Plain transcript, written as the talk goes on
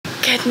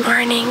Good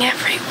morning,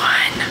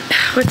 everyone.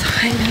 What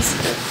time is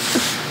it?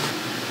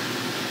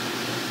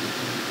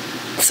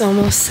 It's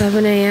almost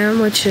 7 a.m.,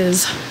 which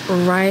is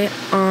right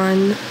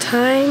on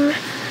time.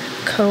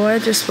 Koa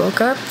just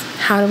woke up.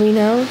 How do we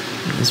know?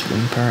 He's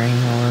whimpering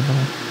a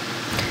little.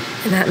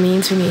 And that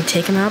means we need to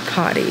take him out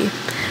potty.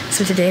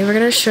 So today we're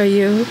gonna show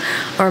you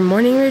our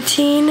morning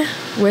routine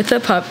with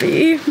a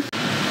puppy.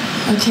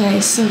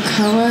 Okay, so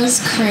Koa's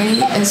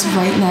crate is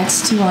right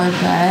next to our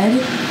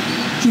bed.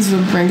 He's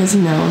whimpering because he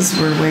knows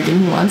we're awake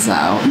and he wants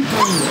out. Good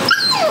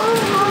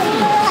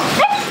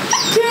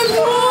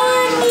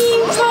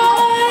morning,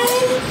 bud.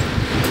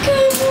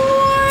 Good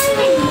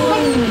morning.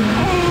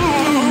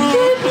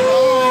 Good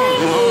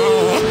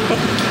morning.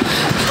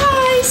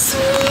 Hi,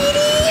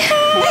 sweetie.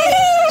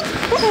 Hi.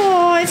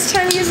 Oh, it's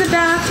time to use the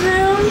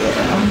bathroom.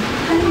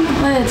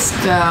 Yeah. Let's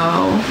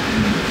go.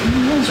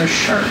 Those are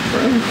sharp,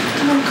 bro.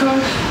 Come on,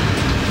 Koa.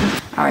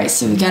 All right,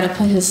 so we gotta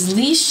put his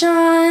leash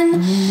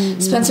on.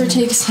 Spencer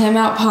takes him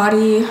out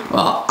potty.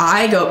 Well,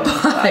 I go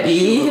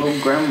potty. Little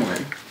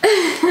gremlin.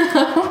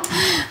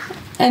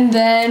 And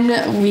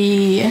then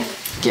we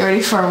get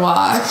ready for a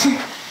walk.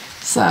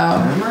 So,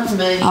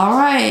 all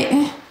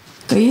right,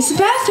 go use the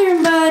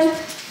bathroom, bud.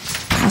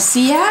 I'll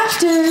see you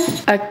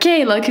after.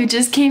 Okay, look who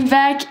just came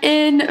back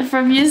in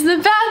from using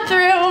the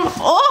bathroom.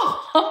 Oh,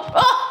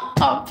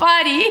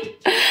 buddy.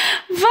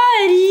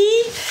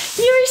 Buddy,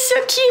 you're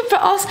so cute,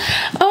 but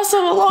also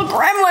a little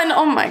gremlin.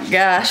 Oh my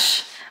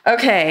gosh.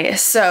 Okay,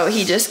 so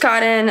he just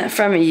got in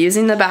from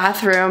using the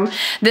bathroom.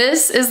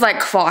 This is like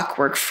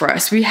clockwork for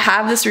us. We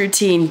have this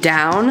routine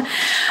down.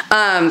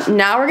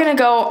 Now we're gonna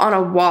go on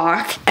a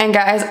walk. And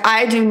guys,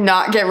 I do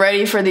not get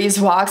ready for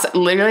these walks.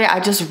 Literally, I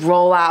just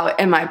roll out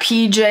in my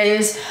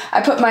PJs.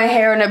 I put my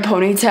hair in a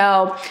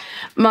ponytail.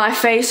 My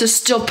face is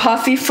still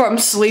puffy from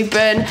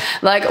sleeping.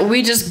 Like,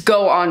 we just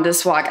go on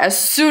this walk as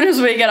soon as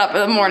we get up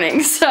in the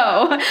morning.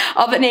 So,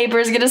 all the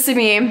neighbors get to see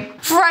me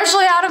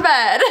freshly out of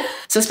bed.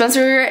 So,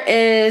 Spencer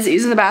is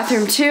using the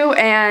bathroom too,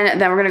 and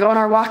then we're gonna go on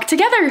our walk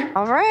together.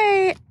 All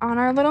right, on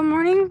our little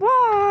morning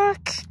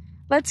walk.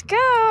 Let's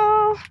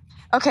go.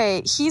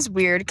 Okay, he's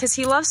weird because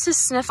he loves to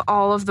sniff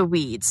all of the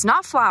weeds,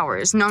 not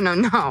flowers. No.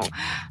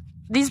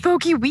 These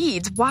pokey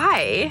weeds,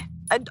 why?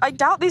 I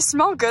doubt they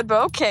smell good,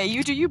 but okay,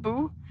 you do you,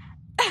 boo.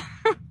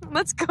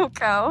 Let's go,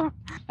 Ko.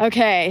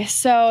 Okay,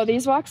 so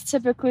these walks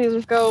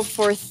typically go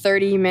for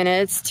 30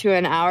 minutes to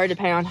an hour,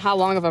 depending on how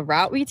long of a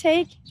route we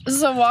take.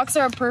 So walks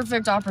are a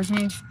perfect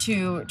opportunity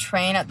to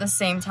train at the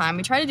same time.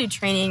 We try to do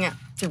training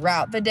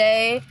throughout the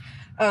day.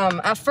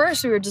 At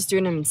first, we were just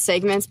doing them in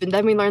segments, but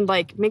then we learned,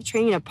 like, make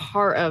training a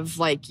part of,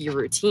 like, your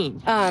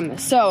routine.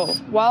 So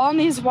while on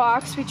these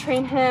walks, we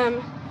train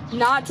him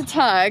not to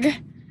tug.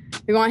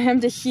 We want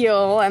him to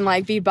heel and,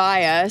 like, be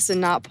by us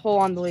and not pull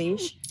on the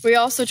leash. We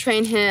also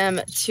train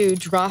him to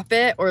drop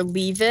it or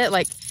leave it,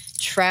 like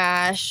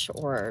trash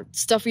or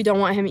stuff we don't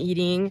want him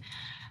eating.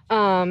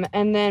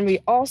 And then we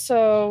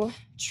also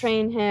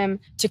train him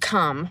to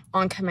come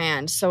on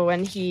command. So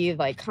when he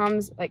like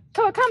comes, like,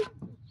 Koa, come.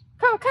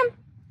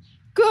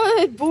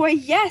 Good boy,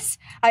 yes.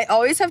 I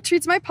always have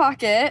treats in my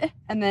pocket,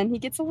 and then he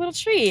gets a little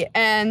treat.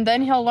 And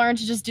then he'll learn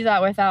to just do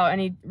that without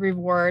any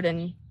reward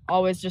and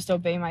always just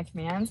obey my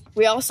commands.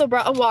 We also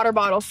brought a water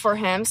bottle for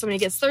him, so when he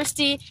gets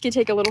thirsty, he can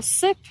take a little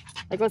sip.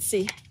 Like, let's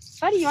see.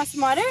 Buddy, you want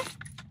some water?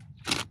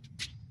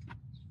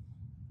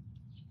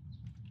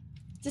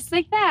 Just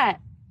like that.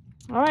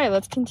 All right,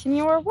 let's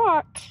continue our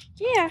walk.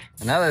 Yeah.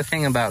 Another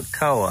thing about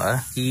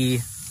Koa,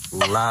 he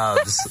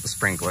loves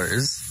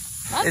sprinklers.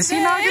 Is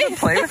he not gonna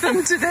play with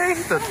them today?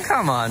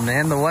 Come on,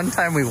 man. The one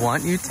time we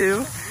want you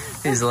to.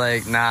 He's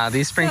like, nah,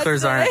 these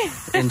sprinklers aren't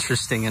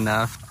interesting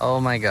enough.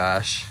 Oh my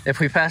gosh. If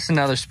we pass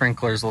another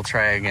sprinklers, we'll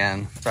try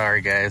again.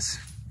 Sorry, guys.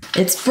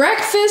 It's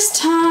breakfast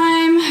time.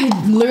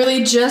 I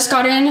literally just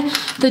got in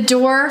the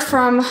door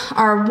from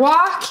our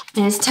walk,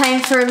 and it's time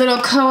for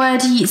little Koa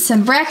to eat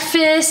some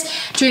breakfast,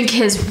 drink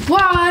his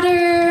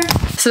water.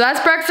 So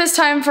that's breakfast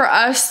time for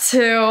us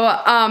too.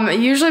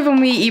 Usually when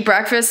we eat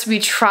breakfast, we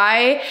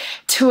try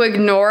to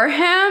ignore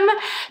him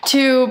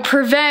to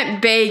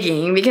prevent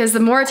begging, because the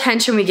more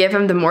attention we give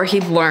him, the more he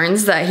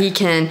learns that he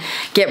can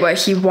get what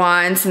he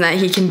wants and that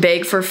he can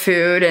beg for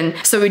food. And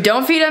so we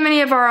don't feed him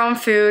any of our own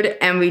food,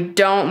 and we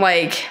don't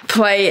like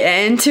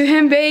play into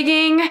him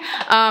begging.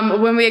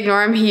 When we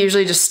ignore him, he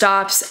usually just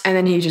stops, and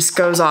then he just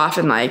goes off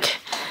and like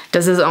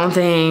does his own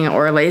thing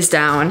or lays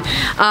down.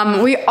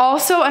 We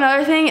also,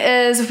 another thing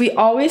is we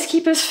always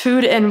keep his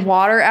food and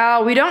water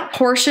out. We don't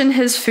portion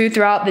his food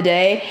throughout the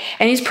day,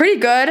 and he's pretty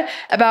good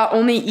about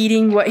only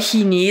eating what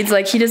he needs.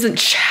 Like, he doesn't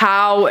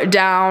chow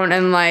down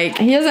and like,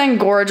 he doesn't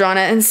gorge on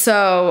it. And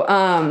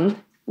so,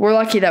 we're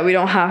lucky that we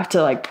don't have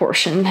to like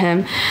portion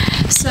him.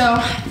 So,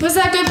 was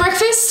that good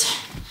breakfast?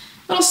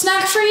 Little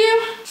snack for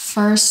you?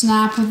 First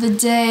nap of the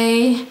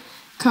day.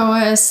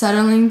 Koa is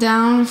settling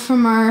down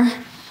from our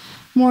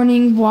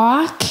morning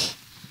walk.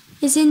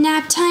 Is it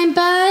nap time,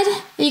 bud?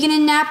 Are you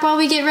gonna nap while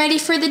we get ready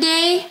for the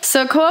day?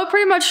 So Koa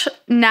pretty much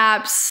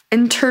naps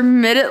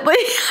intermittently.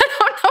 I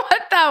don't know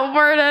what that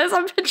word is.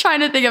 I've been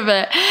trying to think of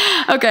it.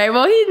 Okay,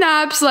 well he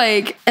naps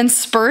like in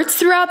spurts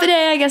throughout the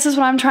day, I guess is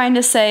what I'm trying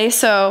to say.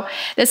 So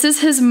this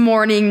is his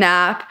morning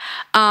nap.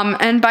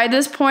 And by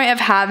this point of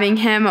having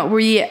him,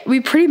 we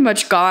pretty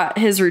much got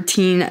his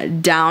routine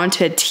down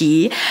to a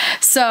T.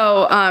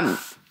 So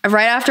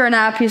right after a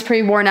nap, he's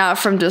pretty worn out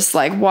from just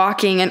like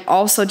walking and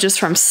also just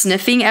from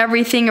sniffing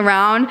everything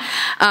around,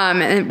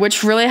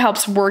 which really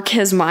helps work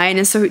his mind.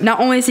 And so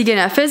not only is he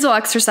getting a physical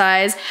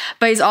exercise,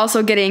 but he's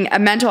also getting a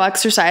mental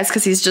exercise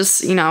because he's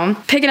just, you know,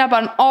 picking up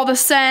on all the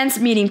scents,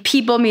 meeting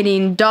people,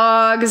 meeting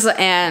dogs,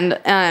 and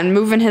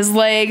moving his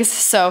legs.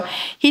 So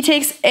he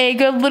takes a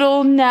good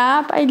little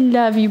nap. I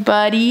love you,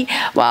 buddy.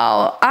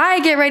 While I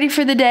get ready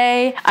for the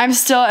day, I'm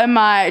still in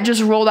my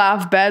just rolled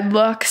off bed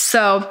look.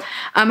 So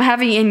I'm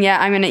having in yet.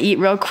 I'm gonna eat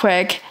real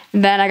quick,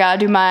 then I gotta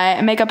do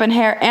my makeup and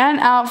hair and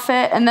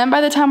outfit, and then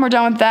by the time we're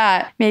done with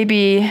that,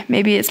 maybe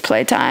it's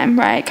playtime,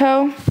 right,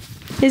 Ko?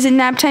 Is it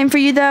nap time for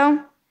you though?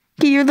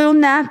 Get your little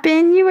nap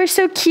in. You are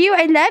so cute.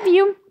 I love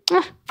you.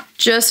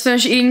 Just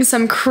finished eating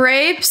some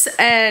crepes,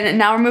 and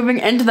now we're moving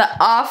into the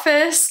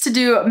office to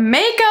do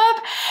makeup.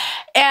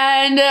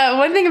 And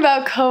one thing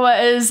about Koa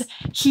is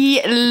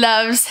he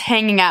loves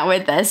hanging out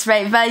with us,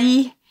 right,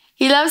 buddy?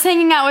 He loves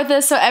hanging out with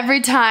us, so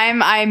every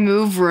time I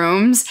move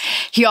rooms,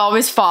 he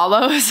always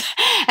follows,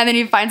 and then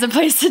he finds a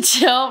place to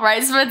chill,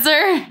 right,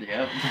 Spencer?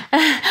 Yep.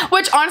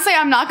 Which, honestly,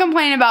 I'm not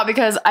complaining about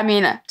because, I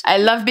mean, I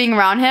love being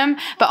around him,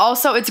 but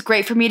also it's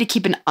great for me to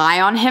keep an eye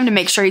on him to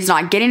make sure he's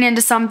not getting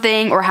into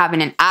something or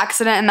having an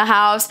accident in the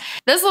house.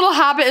 This little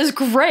habit is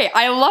great.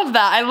 I love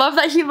that. I love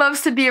that he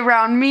loves to be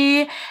around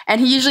me, and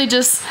he usually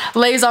just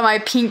lays on my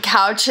pink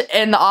couch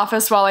in the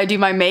office while I do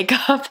my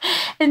makeup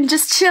and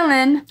just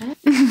chilling.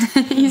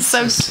 He's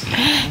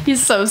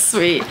so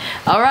sweet.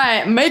 All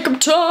right,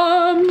 makeup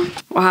time.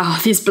 Wow,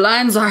 these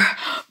blinds are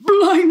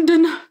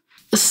blinding.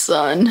 The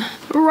sun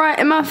right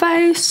in my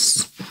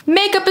face.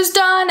 Makeup is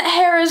done,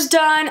 hair is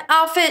done,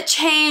 outfit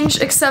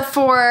changed except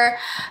for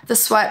the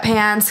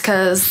sweatpants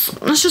because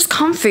it's just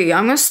comfy.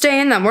 I'm gonna stay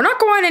in them. We're not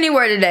going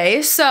anywhere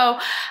today, so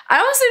I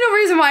don't see no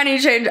reason why I need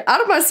to change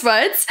out of my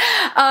sweats.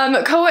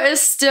 Koa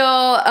is still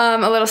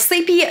a little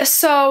sleepy,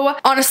 so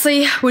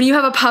honestly, when you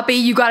have a puppy,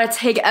 you gotta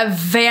take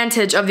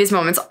advantage of these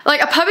moments.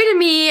 Like, a puppy to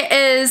me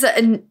is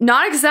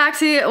not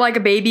exactly like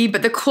a baby,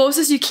 but the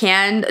closest you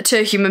can to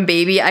a human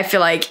baby, I feel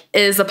like,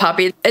 is a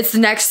puppy. It's the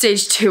next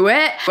stage to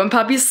it. When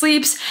puppy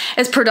sleeps,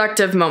 it's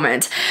productive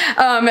moment.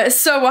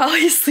 So while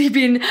he's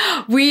sleeping,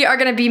 we are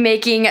gonna be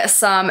making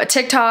some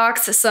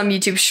TikToks, some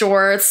YouTube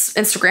shorts,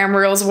 Instagram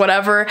reels,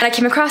 whatever. And I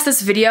came across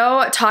this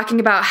video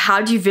talking about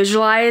how do you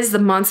visualize the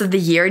months of the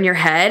year in your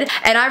head.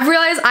 And I've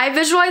realized I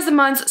visualize the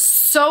months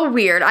so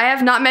weird. I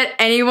have not met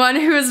anyone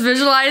who has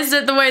visualized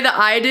it the way that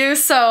I do.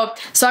 So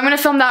I'm gonna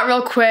film that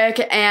real quick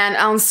and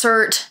I'll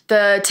insert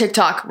the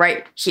TikTok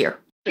right here.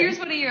 Here's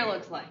what a year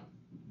looks like.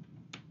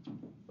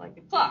 Like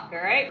a clock, all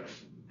right?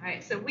 All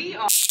right, so we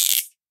are...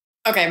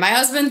 Okay, my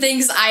husband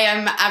thinks I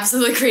am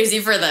absolutely crazy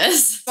for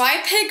this. So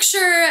I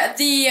picture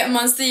the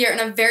months of the year in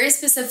a very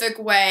specific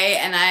way,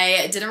 and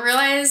I didn't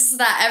realize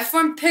that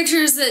everyone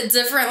pictures it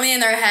differently in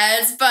their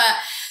heads, but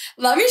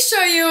let me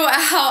show you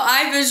how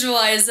I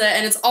visualize it,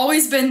 and it's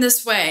always been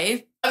this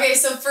way. Okay,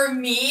 so for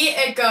me,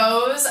 it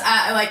goes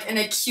at like an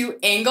acute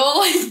angle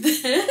like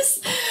this.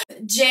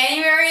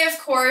 January, of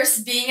course,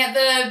 being at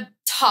the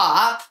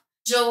top,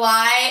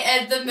 July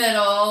at the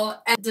middle,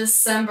 and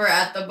December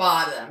at the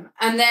bottom.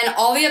 And then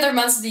all the other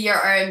months of the year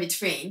are in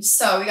between.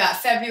 So we got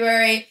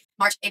February,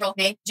 March, April,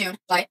 May, June,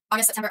 July,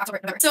 August, September, October,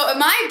 November. So in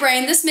my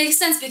brain, this makes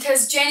sense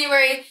because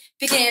January,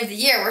 beginning of the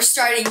year, we're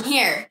starting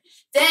here.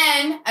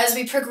 Then as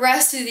we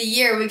progress through the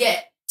year, we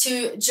get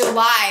to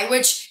July,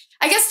 which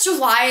I guess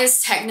July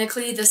is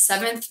technically the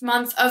 7th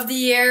month of the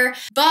year,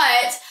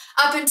 but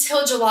up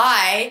until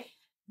July,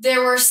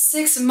 there were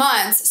 6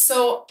 months,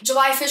 so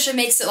July officially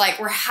makes it like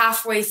we're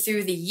halfway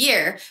through the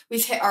year.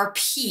 We've hit our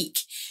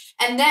peak.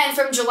 And then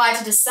from July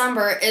to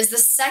December is the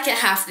second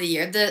half of the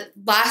year, the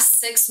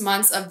last 6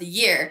 months of the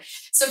year.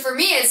 So for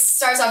me, it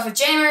starts off with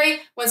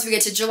January. Once we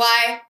get to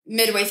July,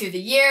 midway through the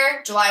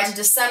year, July to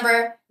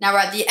December, now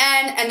we're at the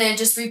end, and then it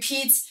just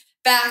repeats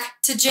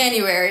back to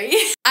January.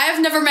 I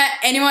have never met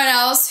anyone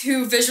else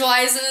who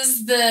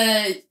visualizes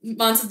the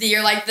months of the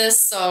year like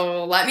this,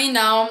 so let me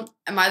know.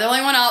 Am I the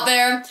only one out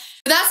there?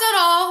 But that's not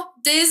all.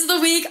 Days of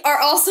the week are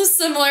also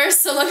similar,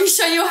 so let me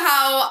show you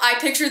how I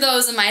picture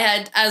those in my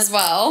head as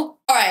well.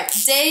 All right,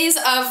 days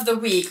of the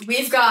week.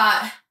 We've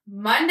got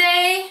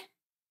Monday,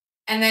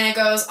 and then it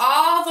goes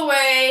all the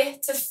way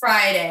to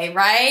Friday,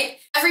 right?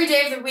 Every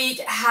day of the week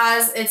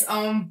has its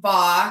own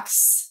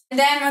box. And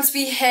then once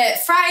we hit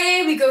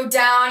Friday, we go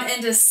down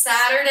into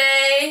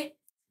Saturday,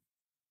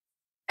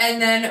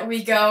 and then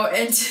we go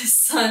into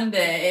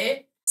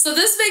Sunday. So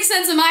this makes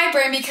sense in my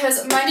brain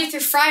because Monday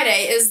through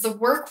Friday is the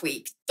work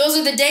week. Those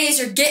are the days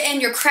you're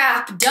getting your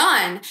crap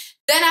done.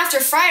 Then after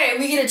Friday,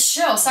 we get to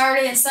chill.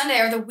 Saturday and Sunday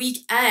are the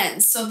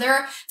weekends. So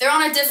they're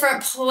on a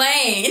different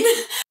plane.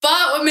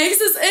 But what makes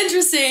this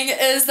interesting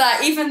is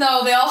that even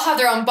though they all have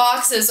their own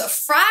boxes,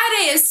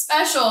 Friday is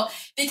special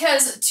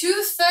because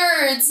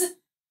 2/3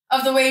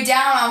 of the way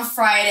down on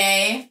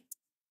Friday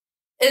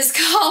is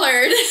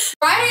colored.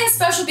 Friday is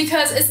special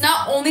because it's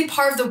not only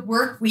part of the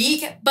work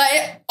week, but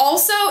it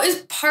also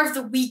is part of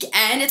the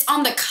weekend. It's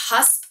on the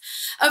cusp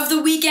of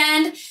the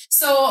weekend.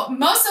 So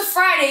most of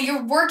Friday,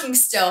 you're working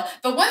still.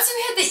 But once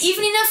you hit the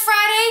evening of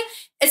Friday,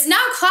 it's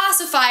now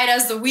classified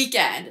as the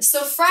weekend.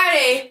 So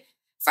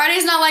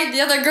Friday's not like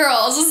the other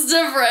girls. It's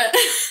different.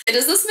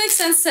 Does this make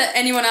sense to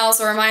anyone else,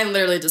 or am I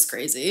literally just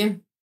crazy?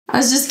 I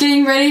was just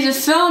getting ready to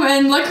film,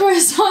 and look who I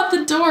saw at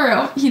the door.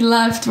 Oh, he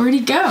left. Where'd he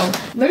go?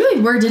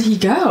 Literally, where did he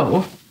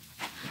go?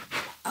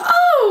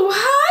 Oh,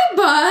 hi,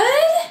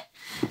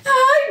 bud.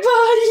 Hi,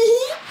 buddy.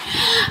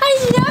 I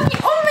love you.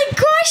 Oh my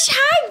gosh,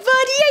 hi,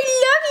 buddy. I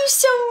love you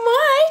so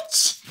much.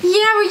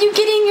 Yeah, were you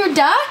getting your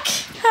duck?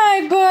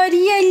 Hi,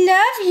 buddy. I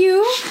love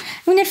you.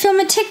 I'm gonna film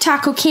a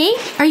TikTok, okay?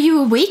 Are you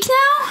awake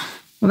now?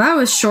 Well, that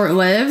was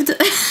short-lived.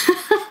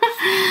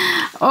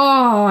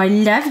 Oh, I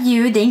love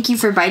you. Thank you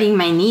for biting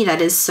my knee.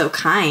 That is so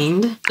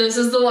kind. This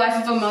is the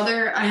life of a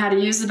mother. I had to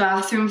use the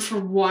bathroom for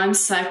 1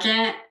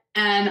 second,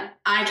 and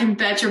I can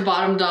bet your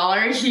bottom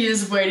dollar he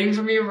is waiting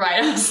for me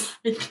right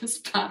outside this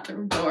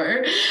bathroom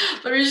door.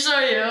 Let me show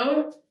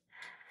you.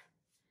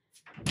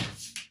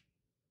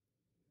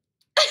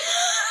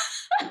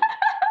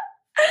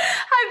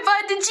 Hi,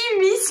 bud. Did you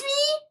miss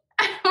me?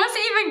 I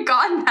wasn't even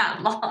gone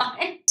that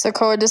long. So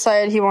Koa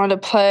decided he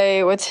wanted to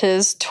play with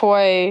his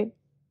toy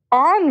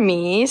on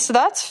me, so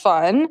that's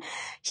fun.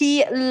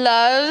 He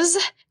loves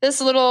this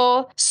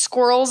little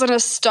squirrels in a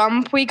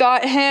stump we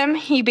got him.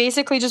 He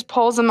basically just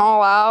pulls them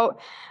all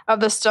out of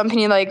the stump and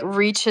he like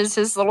reaches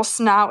his little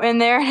snout in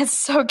there. It's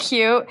so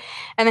cute.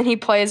 And then he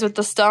plays with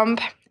the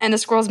stump and the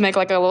squirrels make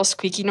like a little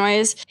squeaky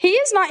noise. He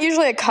is not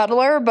usually a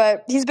cuddler,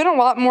 but he's been a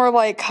lot more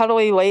like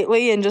cuddly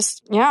lately, and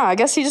just, yeah, I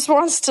guess he just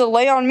wants to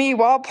lay on me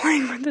while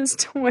playing with his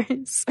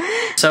toys.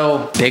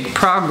 So, big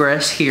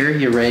progress here.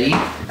 You ready?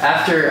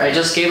 After I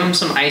just gave him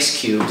some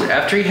ice cubes.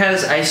 After he had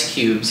his ice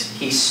cubes,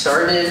 he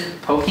started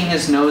poking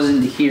his nose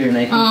into here, and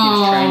I think he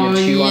was trying to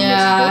chew on this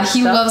book stuff.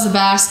 He loves the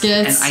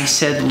baskets. And I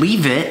said,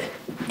 leave it.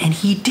 And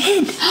he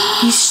did.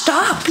 He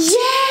stopped.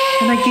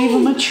 Yay! And I gave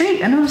him a treat.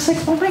 And I was like,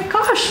 oh my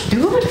gosh,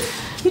 dude.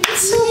 You did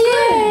so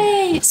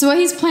good. So what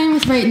he's playing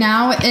with right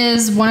now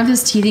is one of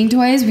his teething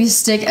toys we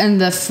stick in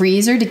the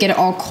freezer to get it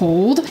all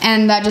cold.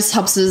 And that just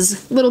helps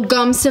his little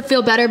gums to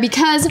feel better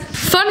because,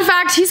 fun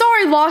fact, he's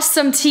already lost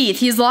some teeth.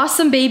 He's lost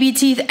some baby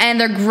teeth and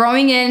they're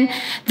growing in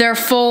their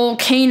full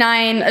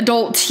canine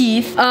adult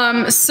teeth.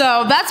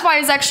 So that's why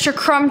he's extra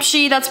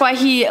crunchy. That's why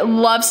he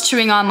loves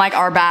chewing on like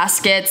our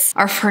baskets,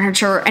 our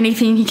furniture,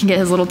 anything he can get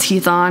his little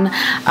teeth on.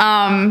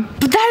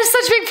 But that is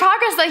such big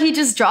progress that he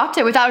just dropped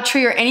it without a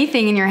tree or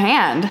anything in your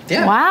hand.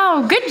 Yeah.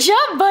 Wow, good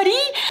job, buddy.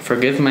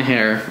 Forgive my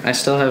hair. I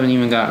still haven't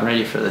even gotten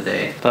ready for the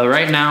day. But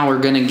right now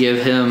we're gonna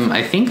give him,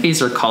 I think these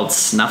are called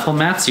snuffle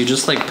mats. You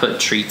just like put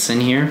treats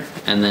in here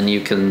and then you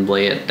can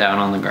lay it down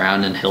on the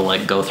ground and he'll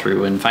like go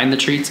through and find the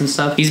treats and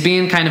stuff. He's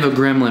being kind of a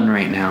gremlin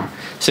right now.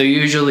 So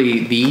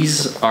usually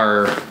these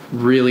are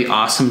really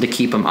awesome to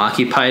keep him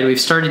occupied. We've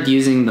started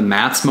using the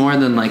mats more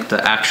than like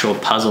the actual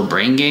puzzle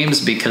brain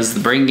games because the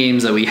brain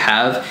games that we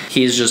have,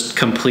 he's just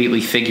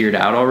completely figured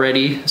out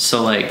already.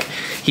 So like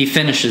he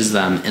finishes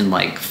them in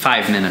like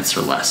 5 minutes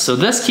or less. So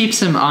this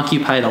keeps him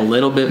occupied a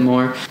little bit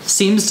more.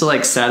 Seems to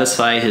like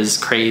satisfy his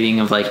craving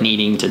of like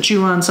needing to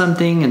chew on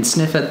something and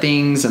sniff at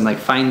things and like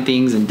find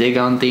things and dig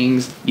on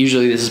things.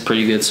 Usually this is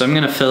pretty good. So I'm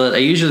gonna fill it. I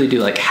usually do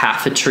like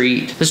half a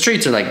treat. His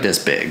treats are like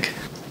this big.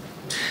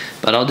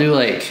 But I'll do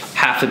like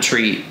half a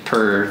treat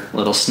per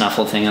little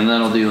snuffle thing, and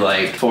then I'll do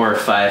like 4 or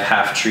 5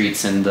 half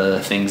treats in the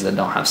things that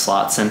don't have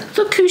slots. And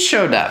look who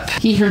showed up.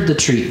 He heard the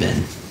treat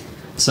bin.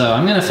 So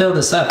I'm gonna fill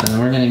this up and then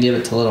we're gonna give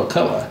it to little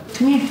Koa.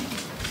 Come here.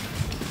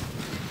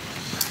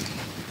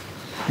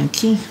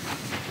 Okay.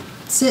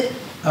 Sit.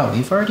 Oh,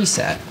 you've already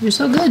sat. You're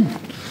so good.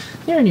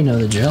 You already know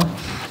the drill.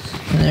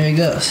 And there he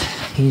goes.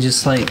 He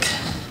just like,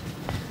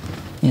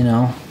 you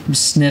know,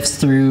 sniffs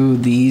through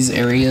these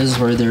areas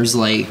where there's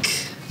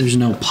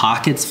no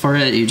pockets for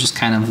it. You just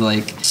kind of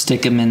like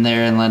stick them in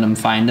there and let them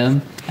find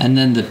them. And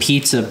then the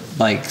pizza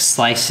like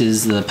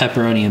slices, the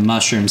pepperoni and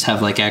mushrooms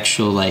have like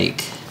actual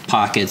like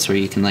pockets where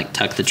you can like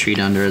tuck the treat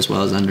under as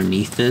well as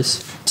underneath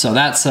this. So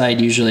that side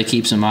usually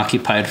keeps him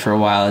occupied for a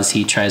while as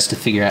he tries to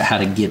figure out how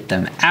to get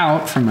them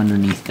out from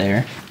underneath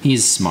there.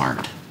 He's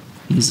smart.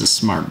 He's a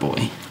smart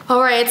boy. All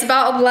right, it's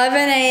about 11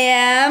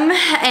 a.m.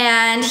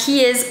 and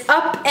he is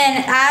up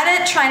and at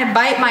it trying to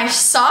bite my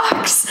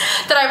socks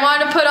that I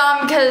wanted to put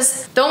on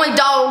because the only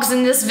dogs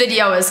in this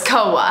video is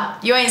Koa.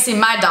 You ain't seen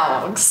my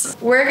dogs.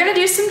 We're gonna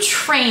do some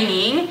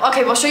training.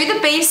 Okay, we'll show you the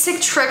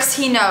basic tricks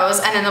he knows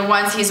and then the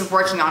ones he's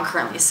working on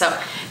currently. So,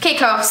 okay,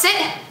 Ko, sit.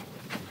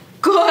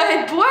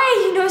 Good boy,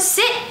 you know,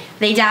 sit.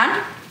 Lay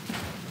down.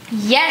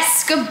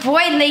 Yes, good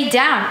boy, lay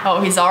down.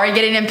 Oh, he's already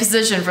getting in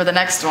position for the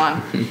next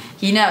one.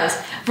 He knows.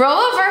 Roll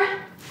over.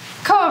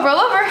 Koa, roll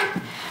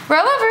over.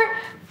 Roll over.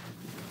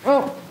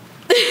 Oh.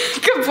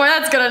 Good boy,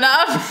 that's good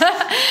enough.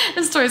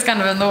 This toy's kind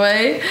of in the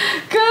way.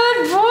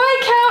 Good boy,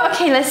 Koa.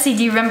 Okay, let's see,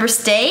 do you remember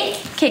stay?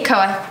 Okay,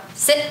 Koa,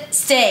 sit,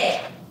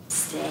 stay.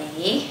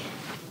 Stay.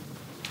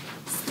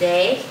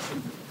 Stay.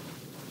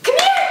 Come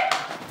here.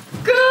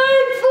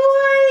 Good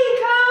boy,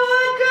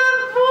 Koa,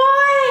 good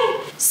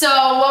boy. So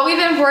what we've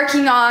been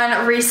working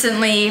on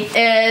recently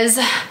is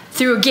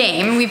through a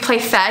game, we play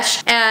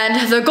fetch,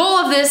 and the goal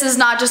of this is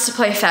not just to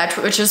play fetch,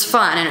 which is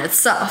fun in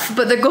itself,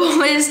 but the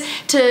goal is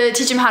to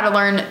teach him how to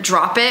learn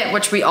drop it,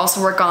 which we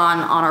also work on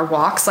our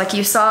walks like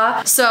you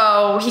saw.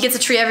 So he gets a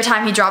treat every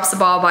time he drops the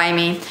ball by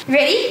me.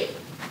 Ready?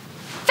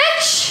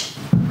 Fetch!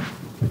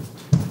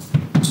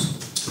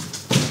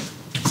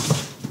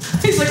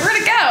 He's like,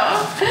 where'd it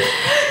go? Come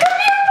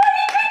here,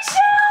 buddy, good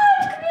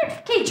job! Come here.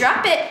 Okay,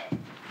 drop it.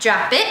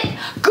 Drop it.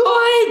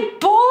 Good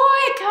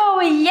boy,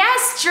 Koa.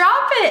 Yes,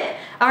 drop it.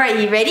 All right,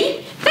 you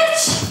ready?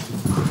 Fetch.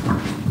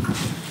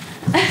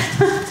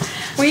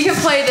 We could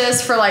play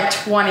this for like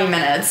 20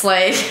 minutes.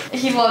 Like,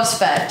 he loves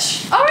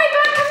fetch. All right,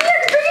 bud, come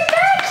here. Bring it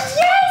back.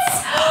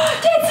 Yes.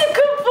 That's a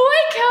good boy,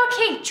 Koa.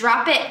 Okay,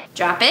 drop it.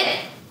 Drop it.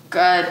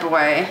 Good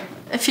boy.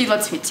 If he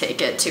lets me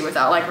take it too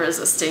without like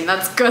resisting,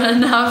 that's good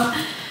enough.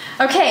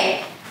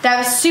 Okay. That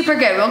was super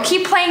good. We'll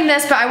keep playing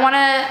this, but I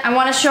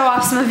wanna show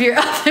off some of your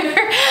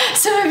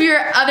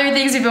other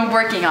things we've been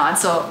working on.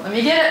 So let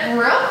me get it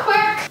real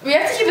quick. We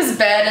have to keep his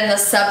bed in the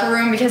supper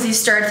room because he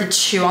started to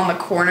chew on the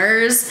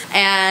corners,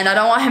 and I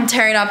don't want him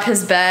tearing up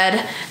his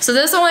bed. So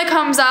this only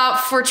comes out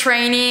for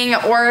training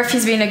or if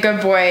he's being a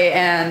good boy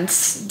and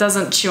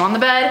doesn't chew on the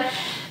bed.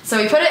 So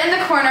we put it in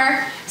the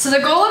corner. So the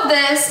goal of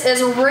this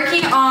is we're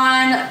working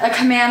on a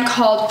command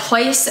called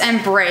place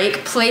and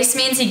break. Place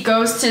means he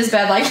goes to his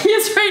bed like he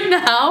is right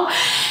now,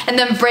 and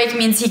then break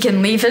means he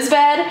can leave his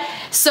bed.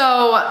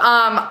 So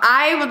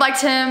I would like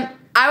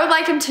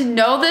him to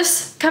know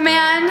this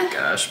command. Oh my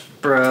gosh,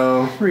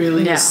 bro,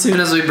 really? No. As soon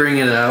as we bring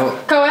it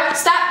out. Go ahead,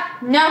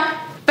 stop, no.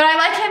 But I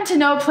like him to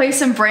know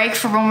place and break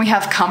for when we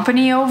have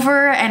company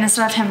over, and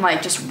instead of him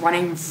like just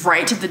running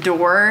right to the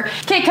door.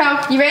 Okay, Ko,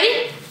 you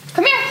ready?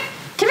 Come here.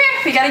 Come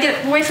here, we gotta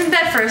get away from the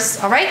bed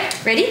first. All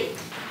right, ready?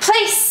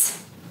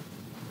 Place.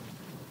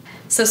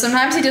 So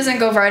sometimes he doesn't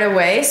go right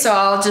away, so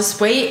I'll just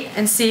wait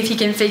and see if he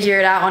can figure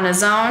it out on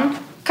his own.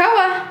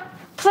 Koa,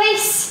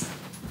 place.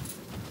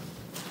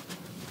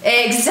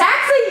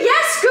 Exactly,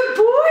 yes, good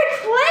boy,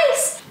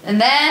 place. And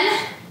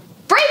then,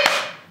 break.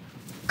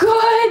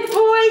 Good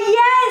boy,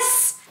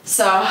 yes.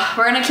 So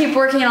we're gonna keep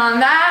working on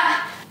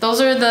that.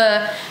 Those are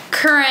the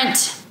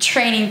current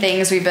training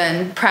things we've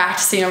been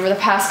practicing over the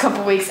past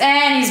couple weeks,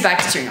 and he's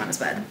back to chewing on his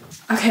bed.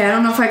 Okay, I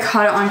don't know if I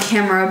caught it on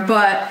camera,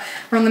 but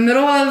we're in the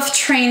middle of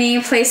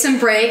training, place and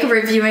break,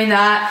 reviewing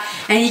that,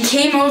 and he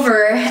came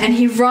over and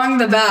he rung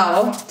the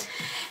bell.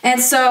 And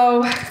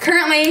so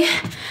currently,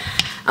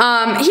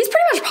 he's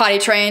pretty much potty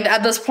trained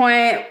at this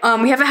point.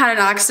 We haven't had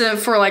an accident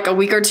for like a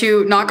week or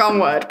two, knock on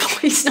wood,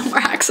 please no more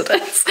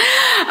accidents.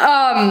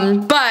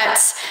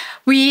 But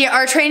we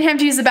are training him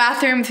to use the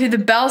bathroom through the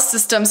bell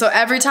system. So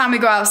every time we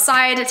go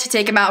outside to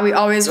take him out, we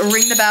always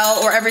ring the bell,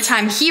 or every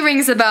time he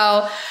rings the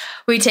bell,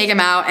 we take him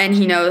out and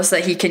he knows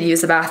that he can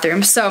use the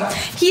bathroom. So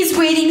he's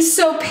waiting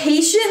so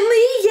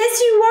patiently.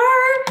 Yes, you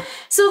are.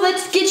 So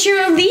let's get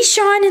your leash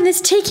on and let's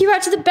take you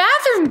out to the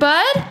bathroom,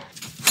 bud.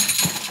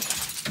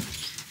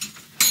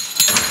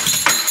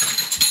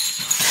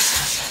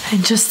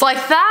 And just like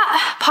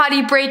that,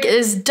 potty break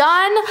is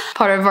done.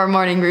 Part of our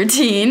morning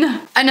routine.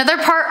 Another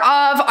part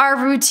of our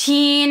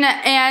routine,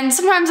 and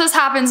sometimes this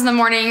happens in the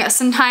morning,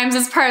 sometimes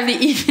it's part of the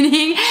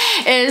evening,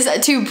 is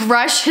to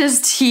brush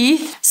his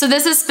teeth. So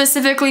this is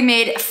specifically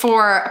made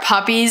for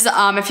puppies.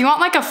 If you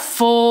want like a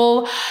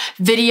full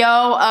video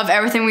of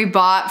everything we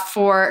bought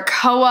for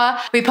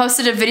Koa, we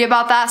posted a video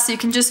about that, so you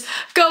can just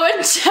go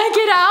and check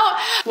it out.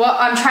 What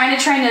I'm trying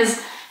to train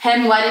is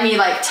him letting me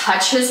like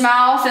touch his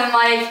mouth and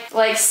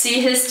like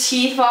see his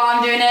teeth while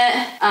I'm doing it.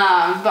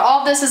 But all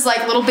of this is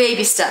like little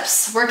baby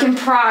steps, work in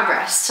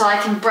progress, till I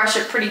can brush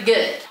it pretty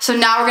good. So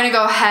now we're gonna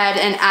go ahead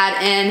and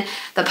add in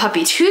the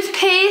puppy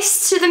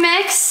toothpaste to the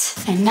mix.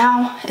 And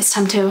now it's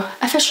time to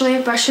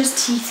officially brush his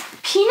teeth.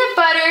 Peanut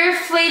butter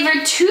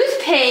flavored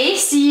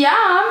toothpaste,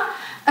 yum.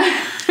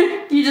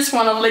 You just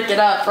wanna lick it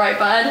up, right,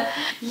 bud?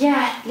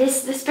 Yeah,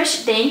 let's brush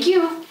it, thank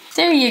you.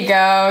 There you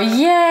go,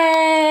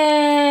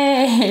 yay.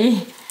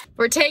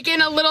 We're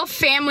taking a little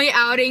family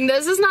outing.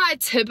 This is not a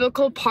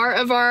typical part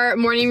of our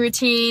morning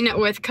routine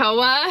with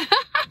Koa.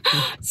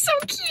 So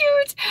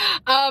cute.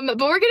 But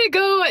we're gonna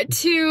go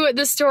to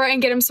the store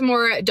and get him some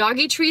more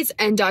doggy treats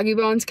and doggy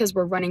bones because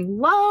we're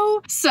running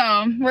low.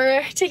 So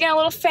we're taking a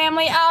little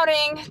family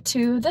outing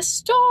to the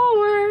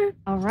store.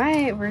 All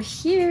right, we're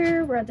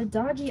here. We're at the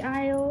doggy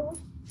aisle.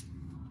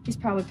 He's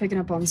probably picking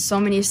up on so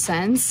many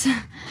scents.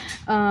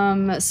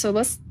 So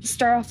let's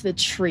start off the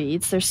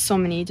treats. There's so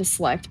many to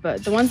select,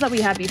 but the ones that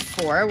we had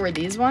before were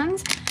these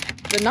ones,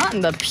 but not in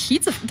the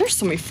pizza. There's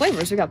so many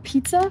flavors. We got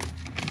pizza,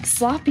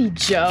 sloppy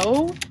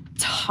Joe,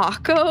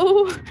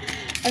 taco,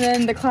 and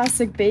then the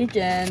classic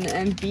bacon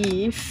and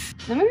beef.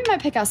 Then we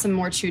might pick out some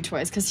more chew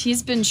toys because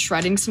he's been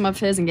shredding some of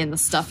his and getting the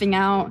stuffing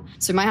out.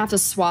 So we might have to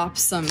swap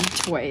some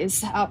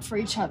toys out for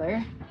each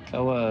other.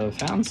 Koa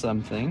found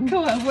something.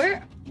 Koa,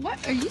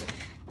 what are you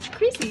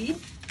crazy?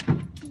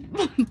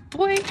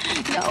 Boy,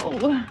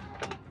 no.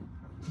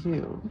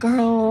 You.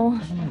 Girl.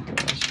 Oh my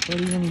gosh,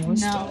 what even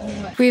was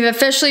that? We've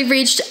officially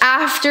reached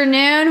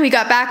afternoon. We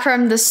got back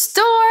from the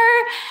store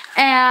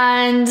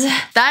and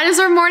that is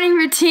our morning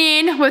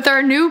routine with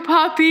our new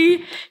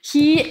puppy.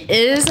 He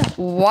is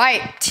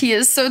wiped. He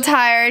is so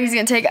tired. He's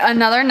gonna take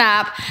another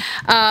nap.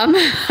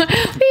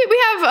 We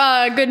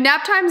have good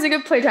nap times and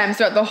good play times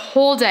throughout the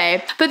whole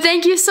day. But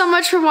thank you so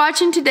much for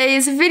watching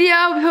today's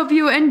video. We hope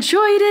you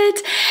enjoyed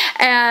it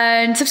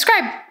and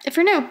subscribe if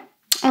you're new.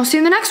 I'll see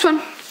you in the next one.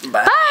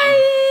 Bye.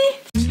 Bye.